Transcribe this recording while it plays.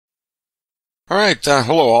Alright,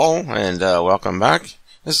 hello all, and welcome back.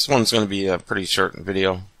 This one's going to be a pretty short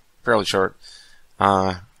video, fairly short.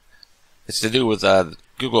 It's to do with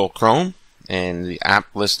Google Chrome and the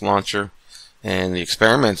app list launcher and the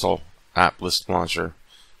experimental app list launcher.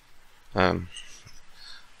 Not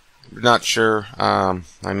sure,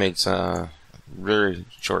 I made a very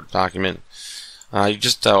short document. You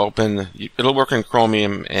just open, it'll work in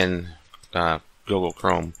Chromium and Google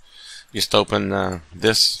Chrome. You just open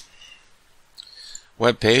this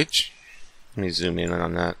web page. Let me zoom in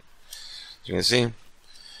on that, as you can see,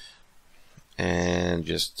 and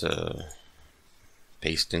just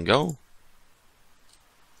paste and go,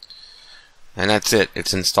 and that's it.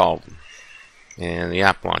 It's installed in the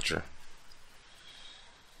app launcher.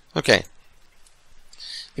 Okay,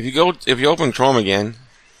 if you open Chrome again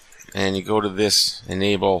and you go to this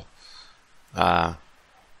enable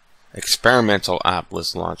experimental app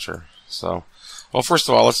list launcher. So, well, first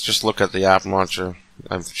of all, let's just look at the app launcher.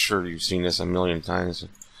 I'm sure you've seen this a million times.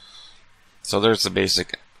 So there's the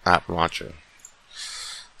basic app launcher.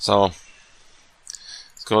 So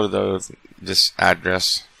let's go to this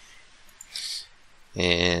address,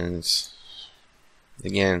 and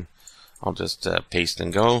again I'll just paste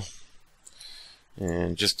and go,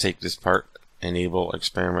 and just take this part, enable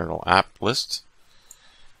experimental app list,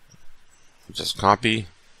 just copy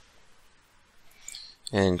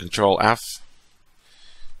and Control F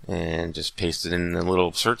and just paste it in the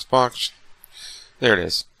little search box. There it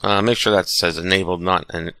is. Make sure that says enabled, not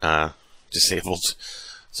disabled.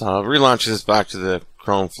 So I'll relaunch this back to the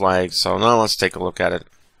Chrome flag. So now let's take a look at it.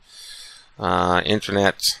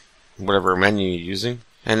 Internet, whatever menu you're using,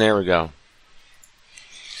 and there we go.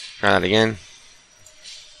 Try that again.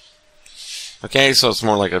 Okay, so it's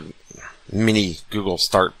more like a mini Google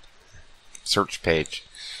Start search page.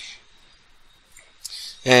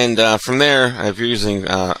 And from there, if you're using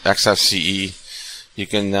XFCE, you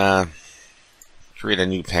can create a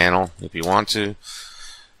new panel if you want to.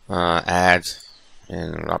 Add,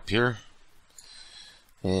 and up here,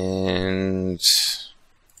 and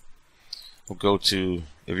we'll go to,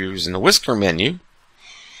 if you're using the whisker menu,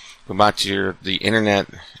 go back to the internet,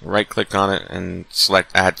 right click on it and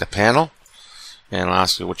select add to panel, and I'll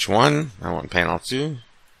ask you which one. I want panel 2.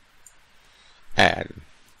 Add.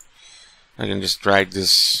 I can just drag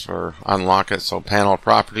this or unlock it. So panel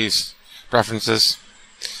properties, preferences,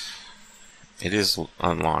 it is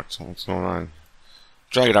unlocked. What's going on?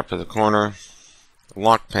 Drag it up to the corner,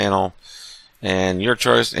 lock panel, and your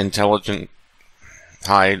choice, intelligent,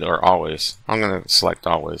 hide, or always. I'm going to select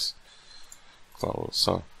always. Close.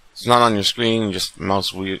 So it's not on your screen. Just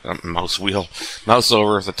mouse over at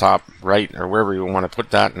the top right or wherever you want to put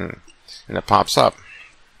that, and it pops up.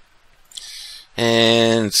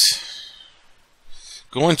 And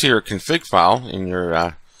go into your config file in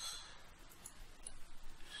your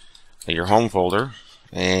home folder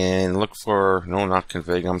and look for, no, not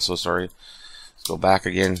config, I'm so sorry. Let's go back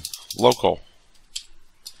again, local,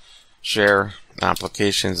 share,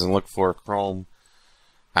 applications, and look for Chrome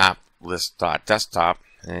app list.desktop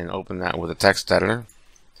and open that with a text editor.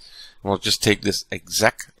 We'll just take this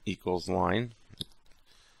exec equals line,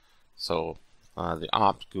 so the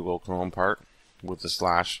opt Google Chrome part with the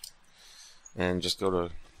slash, and just go to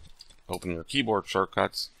open your keyboard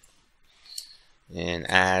shortcuts and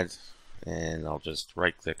add, and I'll just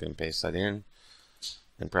right click and paste that in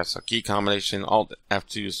and press a key combination. Alt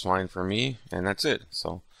F2 is fine for me, and that's it.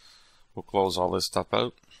 So we'll close all this stuff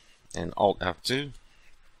out and Alt F2.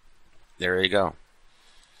 There you go.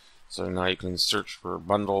 So now you can search for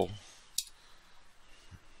bundle.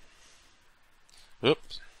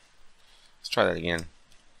 Oops. Let's try that again.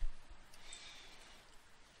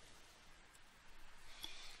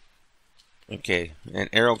 Okay, and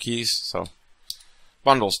arrow keys, so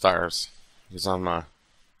bundle stars, because I'm a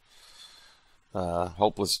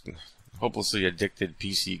hopelessly addicted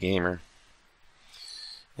PC gamer,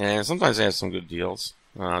 and sometimes they have some good deals.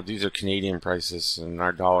 These are Canadian prices, and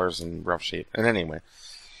our dollar's in rough shape. And anyway,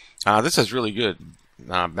 this is really good.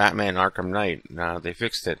 Batman Arkham Knight, they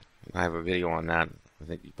fixed it. I have a video on that. I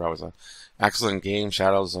think you probably saw. Excellent game,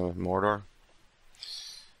 Shadows of Mordor.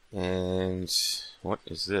 And what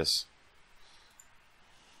is this?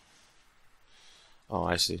 Oh,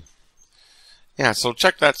 I see. Yeah, so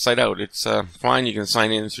check that site out. It's fine. You can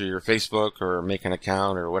sign in through your Facebook or make an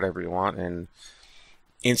account or whatever you want, and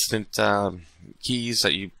instant keys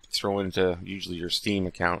that you throw into usually your Steam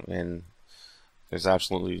account, and there's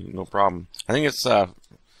absolutely no problem. I think it's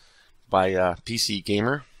by PC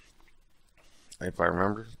Gamer, if I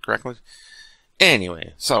remember correctly.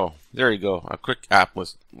 Anyway, so there you go. A quick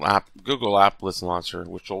Google App List Launcher,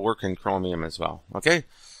 which will work in Chromium as well. Okay.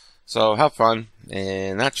 So have fun,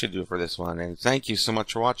 and that should do it for this one. And thank you so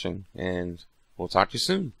much for watching, and we'll talk to you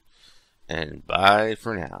soon. And bye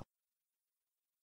for now.